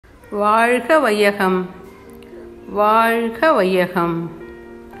வாழ்க வையகம், வாழ்க வையகம்,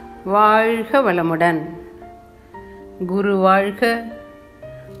 வாழ்க வளமுடன். குரு வாழ்க,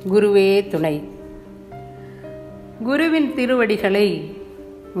 குருவே துணை. குருவின் திருவடிகளை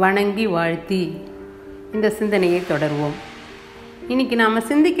வணங்கி வாழ்த்தி இந்த சிந்தனையை தொடர்வோம். இன்னைக்கு நாம்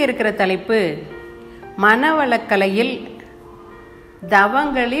சிந்திக்க இருக்கிற தலைப்பு மனவளக்கலையில்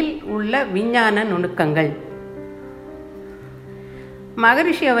தவங்களில் உள்ள விஞ்ஞான நுணுக்கங்கள்.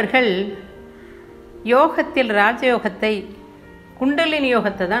 மகரிஷி அவர்கள் யோகத்தில் ராஜயோகத்தை, குண்டலினி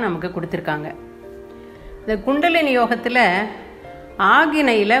யோகத்தை தான் நமக்கு கொடுத்துருக்காங்க. இந்த குண்டலினி யோகத்தில்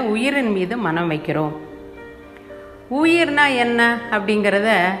ஆகினையில் உயிரின் மீது மனம் வைக்கிறோம். உயிர்னா என்ன அப்படிங்கிறத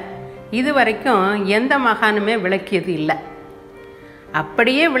இதுவரைக்கும் எந்த மகானுமே விளக்கியது இல்லை.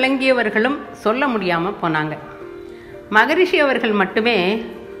 அப்படியே விளங்கியவர்களும் சொல்ல முடியாமல் போனாங்க. மகரிஷி அவர்கள் மட்டுமே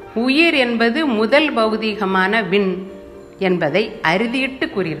உயிர் என்பது முதல் பௌதீகமான விண் என்பதை அறுதியிட்டு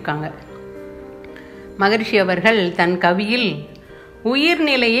கூறியிருக்காங்க. மகரிஷி அவர்கள் தன் கவியில்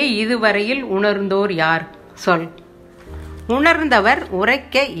உயிர்நிலையை இதுவரையில் உணர்ந்தோர் யார் சொல், உணர்ந்தவர்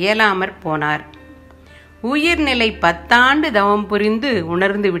உரைக்க இயலாமற் போனார். உயிர்நிலை 10 ஆண்டு தவம் புரிந்து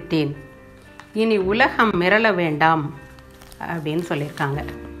உணர்ந்து விட்டேன், இனி உலகம் மிரள வேண்டாம் அப்படின்னு சொல்லியிருக்காங்க.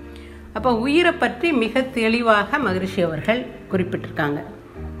 அப்போ உயிரை பற்றி மிக தெளிவாக மகரிஷி அவர்கள் குறிப்பிட்டிருக்காங்க.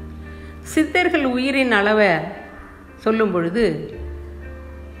 சித்தர்கள் உயிரின் அளவை சொல்லும் பொழுது,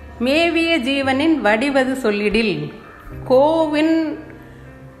 மேவிய ஜீவனின் வடிவது சொல்லிடில் கோவின்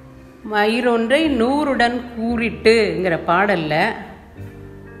மயிரொன்றை 100உடன் கூறிட்டுங்கிற பாடல்ல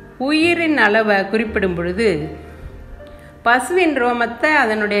உயிரின் அளவை குறிப்பிடும் பொழுது, பசுவின் ரோமத்தை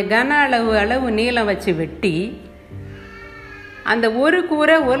அதனுடைய கன அளவு நீளம் வச்சு வெட்டி அந்த ஒரு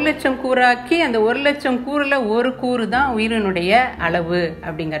கூரை 1,00,000 கூறாக்கி அந்த 1,00,000 கூறில் ஒரு கூறு தான் உயிரினுடைய அளவு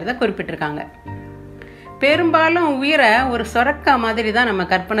அப்படிங்கிறத குறிப்பிட்டிருக்காங்க. பெரும்பாலும் உயிரை ஒரு சொரக்கா மாதிரி தான் நம்ம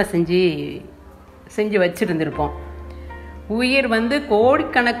கற்பனை செஞ்சு வச்சுருந்துருப்போம். உயிர்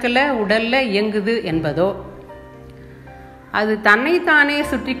கோடிக்கணக்கில் உடலில் இயங்குது என்பதோ, அது தன்னைத்தானே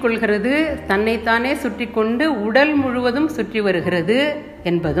சுற்றி கொள்கிறது, தன்னைத்தானே சுற்றி கொண்டு உடல் முழுவதும் சுற்றி வருகிறது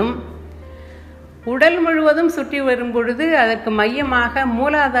என்பதும், உடல் முழுவதும் சுற்றி வரும் பொழுது அதற்கு மையமாக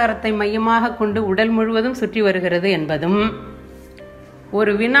மூலாதாரத்தை மையமாக கொண்டு உடல் முழுவதும் சுற்றி வருகிறது என்பதும்,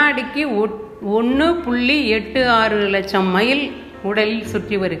 ஒரு வினாடிக்கு 1.86 லட்சம் மைல் உடலில்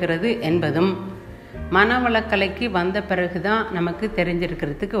சுற்றி வருகிறது என்பதும் மனவளக்கலைக்கு வந்த பிறகுதான் நமக்கு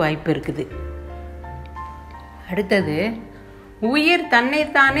தெரிஞ்சிருக்கிறதுக்கு வாய்ப்பு இருக்குது. அடுத்தது, உயிர்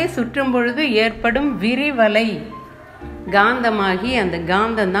தன்னைத்தானே சுற்றும் பொழுது ஏற்படும் விரிவலை காந்தமாகி அந்த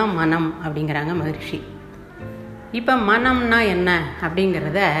காந்தம்தான் மனம் அப்படிங்கிறாங்க மகரிஷி. இப்போ மனம்னா என்ன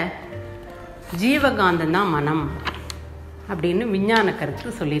அப்படிங்கிறத ஜீவகாந்தம்தான் மனம் அப்படின்னு விஞ்ஞான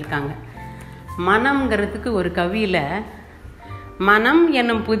கருத்து சொல்லியிருக்காங்க. மனம்ங்கிறதுக்கு ஒரு கவியில், மனம்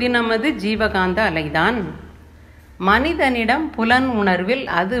என்னும் புதினமது ஜீவகாந்த அலைதான், மனிதனிடம் புலன் உணர்வில்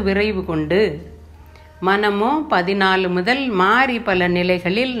அது விரைவு கொண்டு, மனமோ 14 முதல் மாறி பல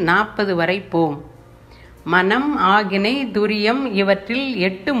நிலைகளில் 40 வரை போம். மனம் ஆகினை துரியம் இவற்றில்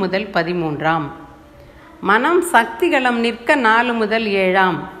 8 முதல் 13ஆம். மனம் சக்திகளம் நிற்க 4 முதல்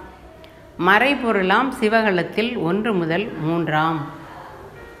 7ஆம். மறைபொருளாம் சிவகலத்தில் 1 முதல் 3ஆம்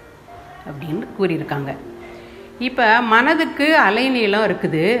அப்படின்னு கூறியிருக்காங்க. இப்போ மனதுக்கு அலைநீளம்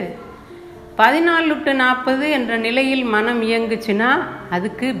இருக்குது. 14/40 என்ற நிலையில் மனம் இயங்குச்சுன்னா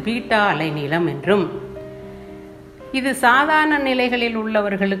அதுக்கு பீட்டா அலைநீளம் என்றும், இது சாதாரண நிலைகளில்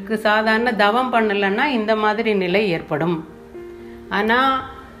உள்ளவர்களுக்கு, சாதாரண தவம் பண்ணலைன்னா இந்த மாதிரி நிலை ஏற்படும். ஆனால்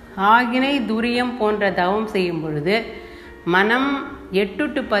ஆகினை துரியம் போன்ற தவம் செய்யும் பொழுது மனம்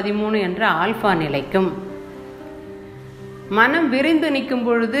 8/13 என்ற ஆல்ஃபா நிலைக்கும், மனம் விரிந்து நிற்கும்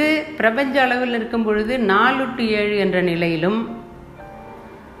பொழுது, பிரபஞ்ச அளவில் இருக்கும் பொழுது 4/7 என்ற நிலையிலும்,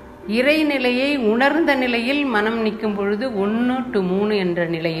 இறைநிலையை உணர்ந்த நிலையில் மனம் நிற்கும் பொழுது 1/3 என்ற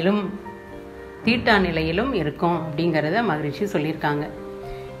நிலையிலும், தீட்டா நிலையிலும் இருக்கும் அப்படிங்கிறத மகரிஷி சொல்லியிருக்காங்க.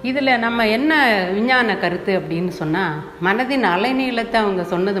 இதில் நம்ம என்ன விஞ்ஞான கருத்து அப்படின்னு சொன்னால், மனதின் அலைநீளத்தை அவங்க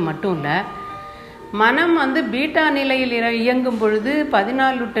சொன்னது மட்டும் இல்லை, மனம் பீட்டா நிலையில் இயங்கும் பொழுது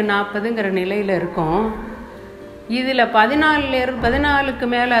 14/40ங்கிற நிலையில் இருக்கும். இதில் 14க்கு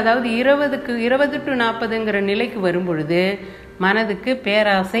மேலே, அதாவது 20/40ங்கிற நிலைக்கு வரும் பொழுது மனதுக்கு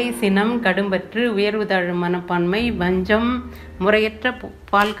பேராசை, சினம், கடும்பற்று, உயர்வு தாழ்வு மனப்பான்மை, வஞ்சம், முறையற்ற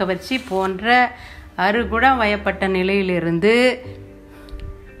பால் கவர்ச்சி போன்ற அறுகுணம் வயப்பட்ட நிலையிலிருந்து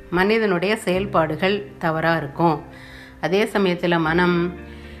மனிதனுடைய செயல்பாடுகள் தவறாக இருக்கும். அதே சமயத்தில் மனம்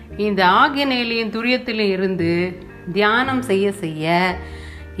இந்த ஆகினையிலையும் துரியத்திலையும் இருந்து தியானம் செய்ய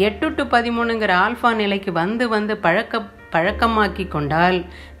 8/13ங்கிற ஆல்ஃபா நிலைக்கு வந்து பழக்கமாக்கி கொண்டால்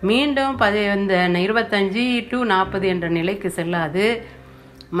மீண்டும் 25 to 40 என்ற நிலைக்கு செல்லாது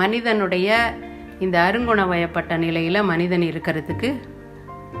மனிதனுடைய இந்த அருங்குணவயப்பட்ட நிலையில் மனிதன் இருக்கிறதுக்கு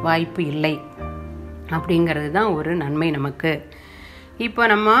வாய்ப்பு இல்லை. அப்படிங்கிறது தான் ஒரு நன்மை நமக்கு. இப்போ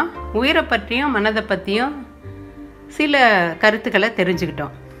நம்ம உயிரை பற்றியும் மனதை பற்றியும் சில கருத்துக்களை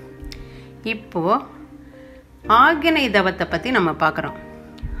தெரிஞ்சுக்கிட்டோம். இப்போது ஆக்ஞை தவத்தை பற்றி நம்ம பார்க்குறோம்.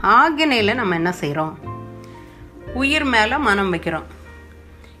 ஆக்ஞையில் நம்ம என்ன செய்கிறோம்? உயிர் மேலே மனம் வைக்கிறோம்.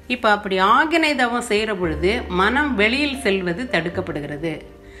 இப்போ அப்படி ஆக்ஞை தவம் செய்கிற பொழுது மனம் வெளியில் செல்வது தடுக்கப்படுகிறது.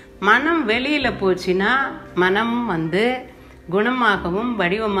 மனம் வெளியில் போச்சுன்னா மனம் குணமாகவும்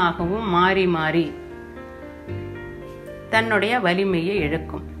வடிவமாகவும் மாறி மாறி தன்னுடைய வலிமையை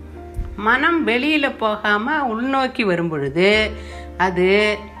இழக்கும். மனம் வெளியில் போகாமல் உள்நோக்கி வரும் பொழுது அது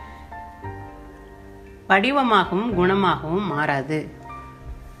வடிவமாகவும் குணமாகவும் மாறாது.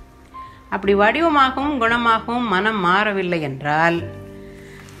 அப்படி வடிவமாகவும் குணமாகவும் மனம் மாறவில்லை என்றால்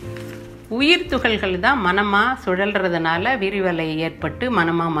உயிர் துகள்கள் தான் மனமாக சுழல்றதுனால விரிவலை ஏற்பட்டு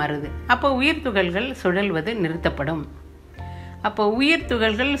மனமாக மாறுது. அப்போ உயிர் துகள்கள் சுழல்வது நிறுத்தப்படும். அப்போ உயிர்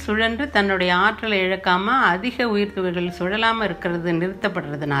துகள்கள் சுழன்று தன்னுடைய ஆற்றலை இழக்காமல் அதிக உயிர் துகள்கள் சுழலாமல் இருக்கிறது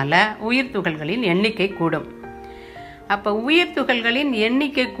நிறுத்தப்படுறதுனால உயிர் துகள்களின் எண்ணிக்கை கூடும். அப்போ உயிர் துகள்களின்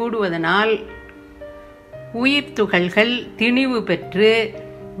எண்ணிக்கை கூடுவதனால் உயிர் துகள்கள் திணிவு பெற்று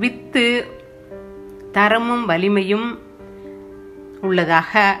வித்து தரமும் வலிமையும்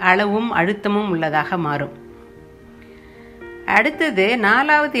உள்ளதாக, அளவும் அழுத்தமும் உள்ளதாக மாறும். அடுத்தது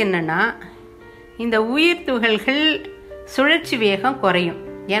 4வது என்னன்னா, இந்த உயிர் துகள்கள் சுழற்சி வேகம் குறையும்.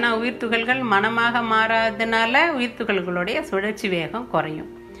 ஏன்னா உயிர் துகள்கள் மனமாக மாறாததுனால உயிர் துகள்களுடைய சுழற்சி வேகம்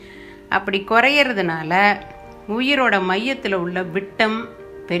குறையும். அப்படி குறையிறதுனால உயிரோட மையத்தில் உள்ள விட்டம்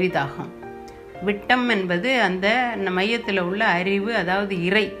பெரிதாகும். விட்டம் என்பது அந்த மையத்தில் உள்ள அறிவு, அதாவது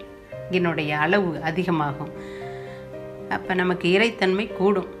இறையினுடைய அளவு அதிகமாகும். அப்போ நமக்கு இறைத்தன்மை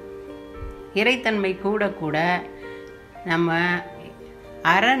கூடும். இறைத்தன்மை கூட கூட நம்ம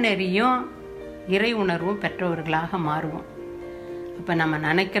அறநெறியும் இறை உணர்வும் பெற்றவர்களாக மாறுவோம். அப்போ நம்ம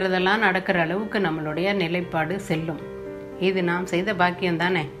நினைக்கிறதெல்லாம் நடக்கிற அளவுக்கு நம்மளுடைய நிலைப்பாடு செல்லும். இது நாம் செய்த பாக்கியம்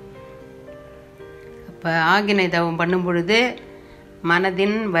தானே. அப்போ ஆக்ஞை தவம் பண்ணும் பொழுது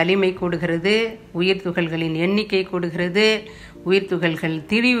மனதின் வலிமை கூடுகிறது, உயிர் துகள்களின் எண்ணிக்கை கூடுகிறது, உயிர் துகள்கள்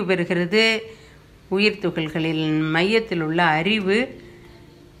திரிவு பெறுகிறது, உயிர் துகள்களின் மையத்தில் உள்ள அறிவு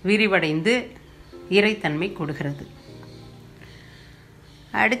விரிவடைந்து இறைத்தன்மை கூடுகிறது.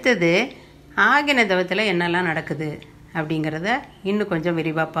 அடுத்தது ஆக்ஞை தவத்தில் என்னெல்லாம் நடக்குது அப்படிங்கிறத இன்னும் கொஞ்சம்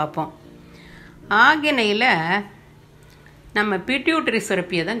விரிவாக பார்ப்போம். ஆக்ஞையில் நம்ம பிட்யூட்டரி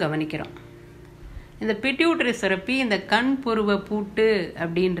சுரப்பியை தான் கவனிக்கிறோம். இந்த பிட்யூட்டரி சுரப்பி இந்த கண் புருவ பூட்டு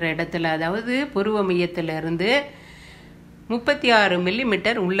அப்படின்ற இடத்துல, அதாவது புருவ மையத்திலிருந்து 36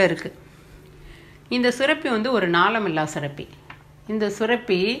 மில்லிமீட்டர் உள்ளே இருக்குது. இந்த சுரப்பி ஒரு நாளமில்லா சுரப்பி. இந்த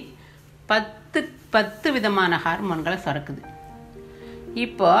சுரப்பி 10 விதமான ஹார்மோன்களை சுரக்குது.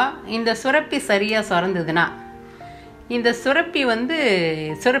 இப்போ இந்த சுரப்பி சரியாக சுரந்ததுன்னா, இந்த சுரப்பி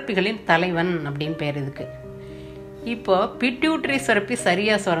சுரப்பிகளின் தலைவன் அப்படின்னு பேர் இதுக்கு. இப்போ பிட்யூட்டரி சுரப்பி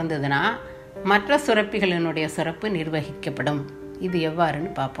சரியாக சுரந்ததுன்னா மற்ற சுரப்பிகளினுடைய சுரப்பு நிர்வகிக்கப்படும். இது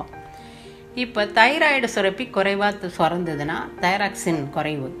எவ்வாறுன்னு பார்ப்போம். இப்போ தைராய்டு சுரப்பி குறைவாக சுரந்ததுன்னா தைராக்சின்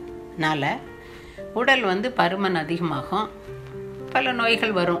குறைவுனால உடல் பருமன் அதிகமாகும், பல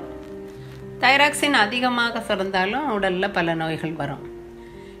நோய்கள் வரும். தைராக்சின் அதிகமாக சுரந்தாலும் உடலில் பல நோய்கள் வரும்.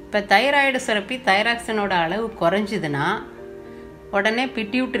 இப்போ தைராய்டு சுரப்பி தைராக்சினோட அளவு குறைஞ்சிதுன்னா உடனே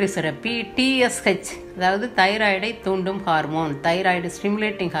பிட்யூட்டரி சுரப்பி TSH, அதாவது தைராய்டை தூண்டும் ஹார்மோன், தைராய்டு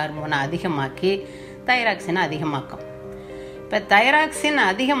ஸ்டிமுலேட்டிங் ஹார்மோனை அதிகமாக்கி தைராக்சினை அதிகமாக்கும். இப்போ தைராக்சின்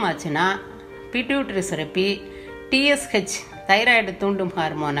அதிகமாச்சுன்னா பிட்யூட்டரி சுரப்பி TSH, தைராய்டு தூண்டும்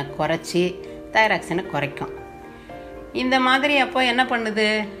ஹார்மோனை குறைச்சி தைராக்சினை குறைக்கும். இந்த மாதிரி அப்போ என்ன பண்ணுது?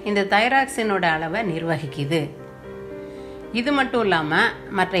 இந்த தைராக்சினோட அளவை நிர்வகிக்குது. இது மட்டும் இல்லாமல்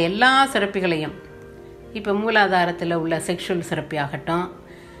மற்ற எல்லா சுரப்பிகளையும், இப்போ மூலாதாரத்தில் உள்ள செக்ஷுவல் சுரப்பி ஆகட்டும்,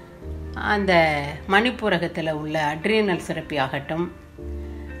 அந்த மணிப்பூரகத்தில் உள்ள அட்ரீனல் சுரப்பி ஆகட்டும்,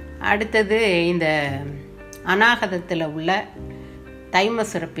 அடுத்தது இந்த அநாகதத்தில் உள்ள தைம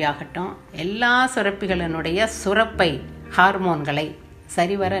சுரப்பி ஆகட்டும், எல்லா சுரப்பிகளினுடைய சுரப்பை ஹார்மோன்களை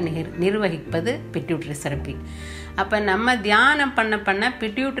சரிவர நிர்வகிப்பது பிட்யூட்டரி சுரப்பி. அப்போ நம்ம தியானம் பண்ண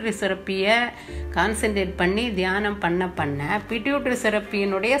பிட்யூட்டரி சுரப்பியை கான்சென்ட்ரேட் பண்ணி தியானம் பண்ண பிட்யூட்டரி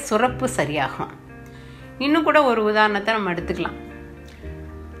சுரப்பியினுடைய சுரப்பு சரியாகும். இன்னும் கூட ஒரு உதாரணத்தை நம்ம எடுத்துக்கலாம்.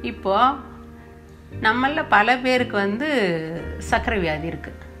 இப்போது நம்மளில் பல பேருக்கு சர்க்கரை வியாதி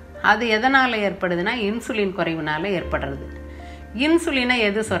இருக்குது. அது எதனால் ஏற்படுதுன்னா இன்சுலின் குறைவுனால ஏற்படுறது. இன்சுலினை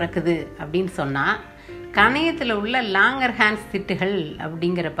எது சுரக்குது அப்படின்னு சொன்னால் கணையத்தில் உள்ள லாங்கர் ஹேண்ட்ஸ் திட்டுகள்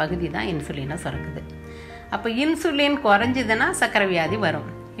அப்படிங்கிற பகுதி தான் இன்சுலினை சுரக்குது. அப்போ இன்சுலின் குறைஞ்சிதுன்னா சர்க்கரை வியாதி வரும்.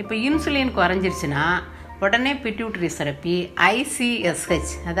 இப்போ இன்சுலின் குறைஞ்சிருச்சுன்னா உடனே பிட்யூட்டரி சுரப்பி ICSH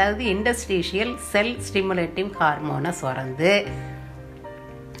அதாவது இண்டஸ்ட்ரீஷியல் செல் ஸ்டிமுலேட்டிவ் ஹார்மோனை சுரந்து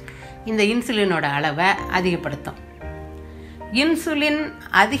இந்த இன்சுலினோட அளவை அதிகப்படுத்தும். இன்சுலின்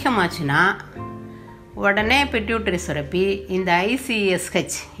அதிகமாச்சுன்னா உடனே பிட்யூட்டரி சுரப்பி இந்த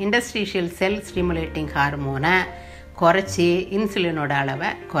ICSH இண்டஸ்ட்ரீஷியல் செல் ஸ்டிமுலேட்டிங் ஹார்மோனை குறைச்சி இன்சுலினோட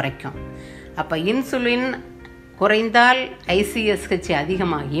அளவை குறைக்கும். அப்போ இன்சுலின் குறைந்தால் ICSH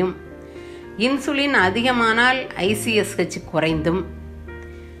அதிகமாகியும், இன்சுலின் அதிகமானால் ICSH குறைந்தும்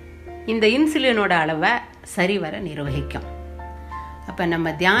இந்த இன்சுலினோட அளவை சரிவர நிர்வகிக்கும். அப்போ நம்ம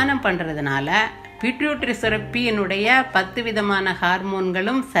தியானம் பண்ணுறதுனால பிட்யூட்டரி சுரப்பியினுடைய 10 விதமான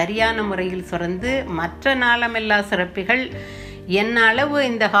ஹார்மோன்களும் சரியான முறையில் சுரந்து மற்ற நாளமில்லா சுரப்பிகள் என்ன அளவு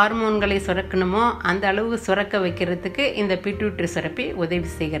இந்த ஹார்மோன்களை சுரக்கணுமோ அந்த அளவு சுரக்க வைக்கிறதுக்கு இந்த பிட்யூட்டரி சுரப்பி உதவி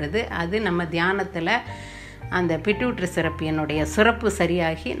செய்கிறது. அது நம்ம தியானத்தில் அந்த பிட்யூட்டரி சுரப்பியினுடைய சுரப்பு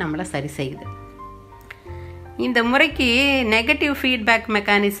சரியாகி நம்மளை சரி செய்யுது. இந்த முறைக்கு நெகட்டிவ் ஃபீட்பேக்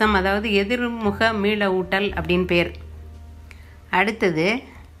மெக்கானிசம், அதாவது எதிர்முக மீள ஊட்டல் அப்படின்னு பேர். அடுத்தது,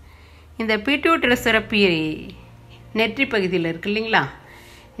 இந்த பிட்யூட்டரி சுரப்பி நெற்றி பகுதியில் இருக்கு இல்லைங்களா,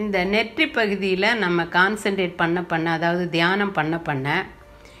 இந்த நெற்றி பகுதியில் நம்ம கான்சென்ட்ரேட் பண்ண அதாவது தியானம் பண்ண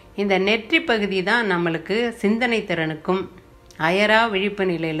இந்த நெற்றி பகுதி தான் நம்மளுக்கு சிந்தனை திறனுக்கும் அயரா விழிப்பு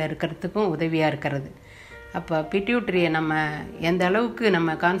நிலையில் இருக்கிறதுக்கும் உதவியாக இருக்கிறது. அப்போ பிட்யூட்டரியை நம்ம எந்த அளவுக்கு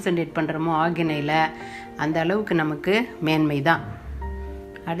நம்ம கான்சென்ட்ரேட் பண்ணுறோமோ ஆகினையில் அந்த அளவுக்கு நமக்கு மேன்மை தான்.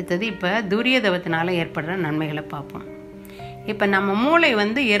 அடுத்தது, இப்போ துரியதவத்தினால ஏற்படுற நன்மைகளை பார்ப்போம். இப்போ நம்ம மூளை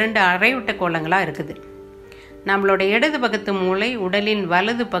 2 அரைவட்ட கோளங்களாக இருக்குது. நம்மளோட இடது பக்கத்து மூளை உடலின்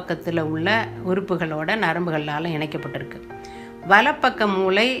வலது பக்கத்தில் உள்ள உறுப்புகளோட நரம்புகளால் இணைக்கப்பட்டிருக்கு. வலப்பக்க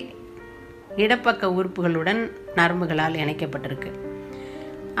மூளை இடப்பக்க உறுப்புகளுடன் நரம்புகளால் இணைக்கப்பட்டிருக்கு.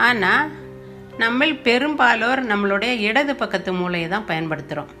 ஆனால் நம்ம பெரும்பாலோர் நம்மளுடைய இடது பக்கத்து மூளையை தான்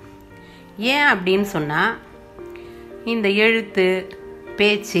பயன்படுத்துகிறோம். ஏன் அப்படின்னு சொன்னால், இந்த எழுத்து,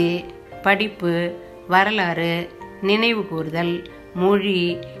 பேச்சு, படிப்பு, வரலாறு, நினைவு கூறுதல், மொழி,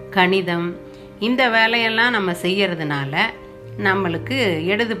 கணிதம், இந்த வேலையெல்லாம் நம்ம செய்யறதுனால நம்மளுக்கு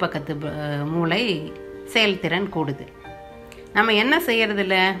இடது பக்கத்து மூளை செயல்திறன் கூடுது. நம்ம என்ன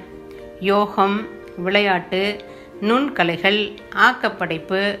செய்யறதில்ல, யோகம், விளையாட்டு, நுண்கலைகள்,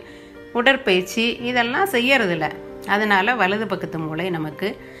 ஆக்கப்படைப்பு, உடற்பயிற்சி இதெல்லாம் செய்யறதில்ல. அதனால் வலது பக்கத்து மூளை நமக்கு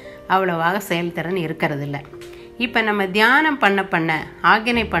அவ்வளவாக செயல்திறன் இருக்கிறதில்ல. இப்போ நம்ம தியானம் பண்ண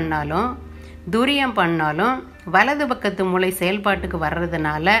ஆக்கினை பண்ணாலும் துரியம் பண்ணாலும் வலது பக்கத்து மூளை செயல்பாட்டுக்கு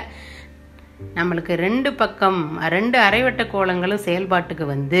வர்றதுனால நம்மளுக்கு 2 அரைவட்ட கோளங்களும் செயல்பாட்டுக்கு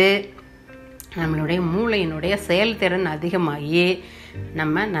வந்து நம்மளுடைய மூளையினுடைய செயல்திறன் அதிகமாகி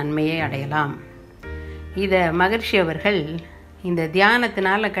நம்ம நன்மையை அடையலாம். இதை மகர்ஷி அவர்கள் இந்த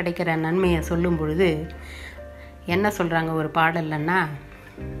தியானத்தினால் கிடைக்கிற நன்மையை சொல்லும் பொழுது என்ன சொல்கிறாங்க ஒரு பாடல்லன்னா,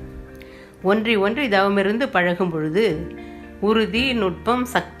 ஒன்றி தவமிருந்து பழகும் பொழுது உறுதி, நுட்பம்,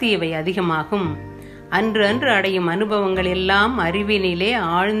 சக்தி இவை அதிகமாகும். அன்று அடையும் அனுபவங்கள் எல்லாம் அறிவினிலே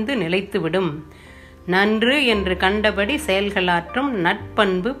ஆழ்ந்து நிலைத்துவிடும். நன்று என்று கண்டபடி செயல்களாற்றும்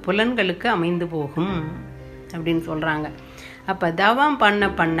நட்பண்பு புலன்களுக்கு அமைந்து போகும் அப்படின்னு சொல்கிறாங்க. அப்போ தவம்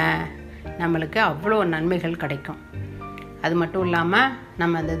பண்ண நம்மளுக்கு அவ்வளோ நன்மைகள் கிடைக்கும். அது மட்டும் இல்லாமல்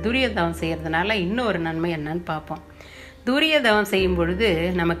நம்ம அந்த துரிய தவம் செய்கிறதுனால இன்னொரு நன்மை என்னன்னு பார்ப்போம். துரிய தவம் செய்யும் பொழுது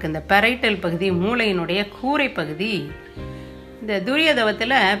நமக்கு இந்த பெரைட்டல் பகுதி, மூளையினுடைய கூரை பகுதி, இந்த துரிய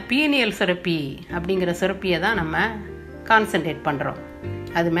தவத்தில் பீனியல் சுரப்பி அப்படிங்கிற சுரப்பியை தான் நம்ம கான்சென்ட்ரேட் பண்ணுறோம்.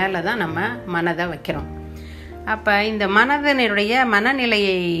 அது மேலே தான் நம்ம மனதை வைக்கிறோம். அப்போ இந்த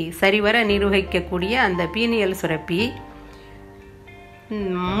மனநிலையை சரிவர நிர்வகிக்கக்கூடிய அந்த பீனியல் சுரப்பி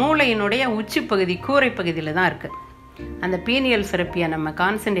மூளையினுடைய உச்சி பகுதி, கூரை பகுதியில் தான் இருக்குது. அந்த பீனியல் சுரப்பியை நம்ம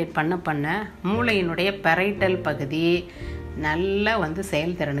கான்சென்ட்ரேட் பண்ண மூளையினுடைய பெரைட்டல் பகுதி நல்லா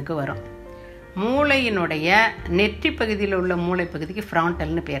செயல்திறனுக்கு வரும். மூளையினுடைய நெற்றி பகுதியில் உள்ள மூளை பகுதிக்கு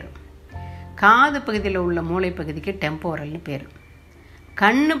ஃப்ராண்டல்னு பேர், காது பகுதியில் உள்ள மூளை பகுதிக்கு டெம்போரல்னு பேர்,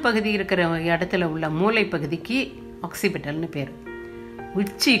 கண்ணு பகுதி இருக்கிற இடத்துல உள்ள மூளை பகுதிக்கு ஆக்சிபிட்டல்னு பேர்,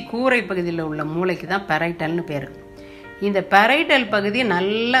 உச்சி கூரை பகுதியில் உள்ள மூளைக்கு தான் பெரைட்டல்னு பேர். இந்த பெரைட்டல் பகுதி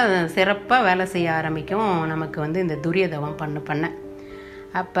நல்லா சிறப்பாக வேலை செய்ய ஆரம்பிக்கும் நமக்கு இந்த துரியதவம் பண்ண.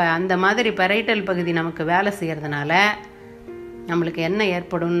 அப்போ அந்த மாதிரி பெரைட்டல் பகுதி நமக்கு வேலை செய்கிறதுனால நம்மளுக்கு என்ன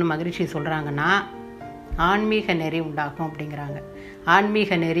ஏற்படும்னு மகிழ்ச்சி சொல்கிறாங்கன்னா, ஆன்மீக நெறி உண்டாகும் அப்படிங்கிறாங்க.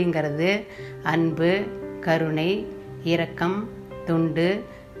 ஆன்மீக நெறிங்கிறது அன்பு, கருணை, இரக்கம், தொண்டு,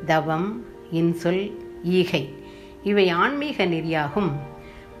 தவம், இன்சொல், ஈகை இவை ஆன்மீக நெறியாகும்.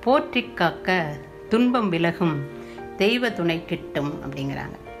 போற்றி காக்க துன்பம் விலகும், தெய்வ துணை கிட்டும்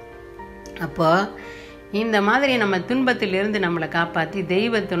அப்படிங்கிறாங்க. அப்போது இந்த மாதிரி நம்ம துன்பத்திலிருந்து நம்மளை காப்பாற்றி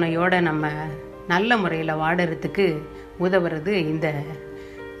தெய்வ துணையோடு நம்ம நல்ல முறையில் வாடுறதுக்கு உதவுறது இந்த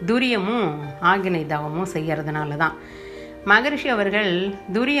துரியமும் ஆகினை தவமும் செய்கிறதுனால தான். மகரிஷி அவர்கள்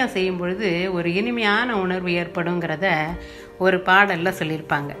துரியம் செய்யும் பொழுது ஒரு இனிமையான உணர்வு ஏற்படுங்கிறத ஒரு பாடலில்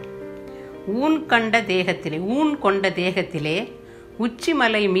சொல்லியிருப்பாங்க. ஊன் கொண்ட தேகத்திலே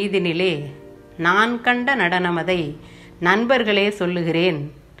உச்சிமலை மீதினிலே நான் கண்ட நடனமதை நண்பர்களே சொல்லுகிறேன்.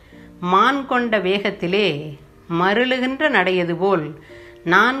 மான் கொண்ட வேகத்திலே மருளுகின்ற நடையது போல்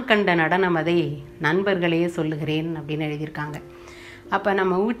நான் கண்ட நடனமதை நண்பர்களே சொல்லுகிறேன் அப்படின்னு எழுதியிருக்காங்க. அப்போ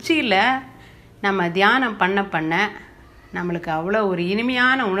நம்ம உச்சியில் நம்ம தியானம் பண்ண நம்மளுக்கு அவ்வளோ ஒரு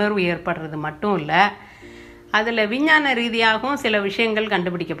இனிமையான உணர்வு ஏற்படுறது மட்டும் இல்லை, அதில் விஞ்ஞான ரீதியாகவும் சில விஷயங்கள்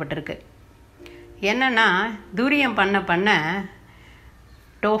கண்டுபிடிக்கப்பட்டிருக்கு. என்னென்னா, துரியம் பண்ண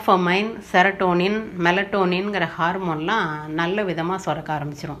டோஃபமைன், செரட்டோனின், மெலட்டோனின்கிற ஹார்மோன்லாம் நல்ல விதமாக சுரக்க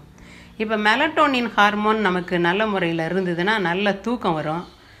ஆரம்பிச்சிடும். இப்போ மெலட்டோனின் ஹார்மோன் நமக்கு நல்ல முறையில் இருந்ததுன்னா நல்ல தூக்கம் வரும்.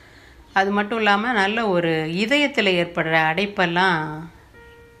 அது மட்டும் இல்லாமல் நல்ல ஒரு இதயத்தில் ஏற்படுற அடைப்பெல்லாம்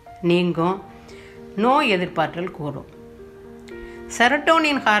நீங்கும், நோய் எதிர்ப்பாற்றல் கூடும்.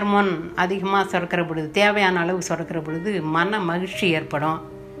 செரட்டோனின் ஹார்மோன் அதிகமாக சுரக்கிற பொழுது, தேவையான அளவு சுரக்கிற பொழுது மன மகிழ்ச்சி ஏற்படும்.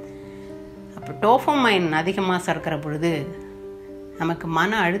 அப்போ டோஃபமைன் அதிகமாக சுரக்கிற பொழுது நமக்கு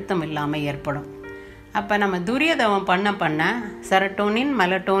மன அழுத்தம் இல்லாமல் ஏற்படும். அப்போ நம்ம துரியதவம் பண்ண செரட்டோனின்,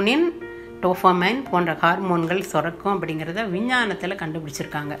 மெலட்டோனின், டோஃபமைன் போன்ற ஹார்மோன்கள் சுரக்கும் அப்படிங்கிறத விஞ்ஞானத்தில்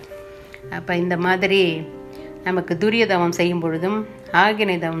கண்டுபிடிச்சிருக்காங்க. அப்போ இந்த மாதிரி நமக்கு துரியதவம் செய்யும் பொழுதும்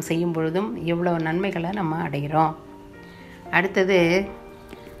ஆகினை தவம் செய்யும் பொழுதும் எவ்வளோ நன்மைகளை நம்ம அடைகிறோம். அடுத்தது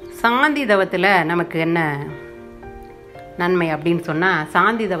சாந்தி தவத்தில் நமக்கு என்ன நன்மை அப்படின்னு சொன்னால்,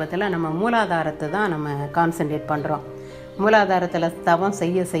 சாந்தி தவத்தில் நம்ம மூலாதாரத்தை தான் நம்ம கான்சன்ட்ரேட் பண்ணுறோம். மூலாதாரத்தில் தவம்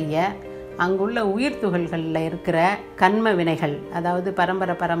செய்ய அங்குள்ள உயிர் துகள்களில் இருக்கிற கண்ம வினைகள், அதாவது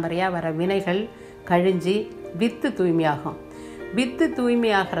பரம்பரையாக வர வினைகள் கழிஞ்சி வித்து தூய்மையாகும். வித்து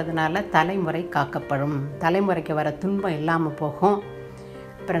தூய்மையாகிறதுனால தலைமுறை காக்கப்படும், தலைமுறைக்கு வர துன்பம் இல்லாமல் போகும்.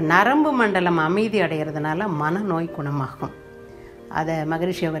 அப்புறம் நரம்பு மண்டலம் அமைதி அடைகிறதுனால மனநோய் குணமாகும். அதை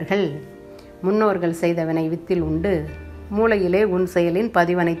மகரிஷி அவர்கள் முன்னோர்கள் செய்த வினை வித்தில் உண்டு, மூளையிலே உன் செயலின்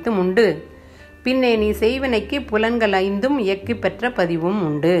பதிவனைத்தும் உண்டு, பின்னே நீ செய்வினைக்கு புலன்கள் 5 இயக்கி பெற்ற பதிவும்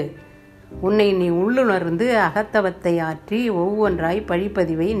உண்டு, உன்னை நீ உள்ளுணர்ந்து அகத்தவத்தை ஆற்றி ஒவ்வொன்றாய்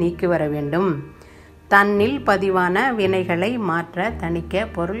பழிப்பதிவை நீக்கி வர வேண்டும், தன்னில் பதிவான வினைகளை மாற்ற தணிக்க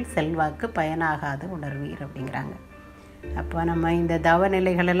பொருள் செல்வாக்கு பயனாகாது உணர்வீர் அப்படிங்கிறாங்க. அப்போ நம்ம இந்த தவ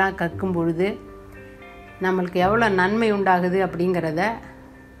நிலைகளெல்லாம் கற்கும் பொழுது நம்மளுக்கு எவ்வளோ நன்மை உண்டாகுது அப்படிங்கிறத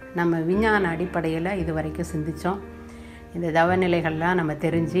நம்ம விஞ்ஞான அடிப்படையில் இது வரைக்கும் சிந்தித்தோம். இந்த தவ நிலைகள்லாம் நம்ம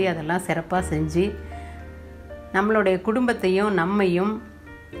தெரிஞ்சு அதெல்லாம் சிறப்பாக செஞ்சு நம்மளுடைய குடும்பத்தையும் நம்மையும்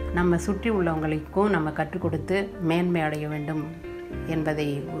நம்ம சுற்றி உள்ளவங்களுக்கும் நம்ம கற்றுக் கொடுத்து மேன்மை அடைய வேண்டும் என்பதை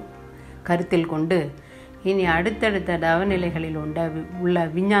கருத்தில் கொண்டு இனி அடுத்தடுத்த தவநிலைகளில் உள்ள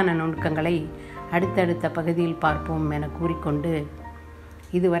விஞ்ஞான நுணுக்கங்களை அடுத்தடுத்த பகுதியில் பார்ப்போம் என கூறிக்கொண்டு,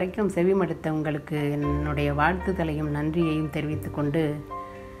 இதுவரைக்கும் செவிமடுத்த உங்களுக்கு என்னுடைய வாழ்த்துதலையும் நன்றியையும் தெரிவித்து கொண்டு,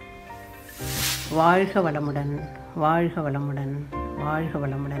 வாழ்க வளமுடன், வாழ்க வளமுடன், வாழ்க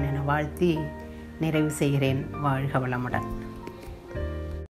வளமுடன் என வாழ்த்தி நிறைவு செய்கிறேன். வாழ்க வளமுடன்.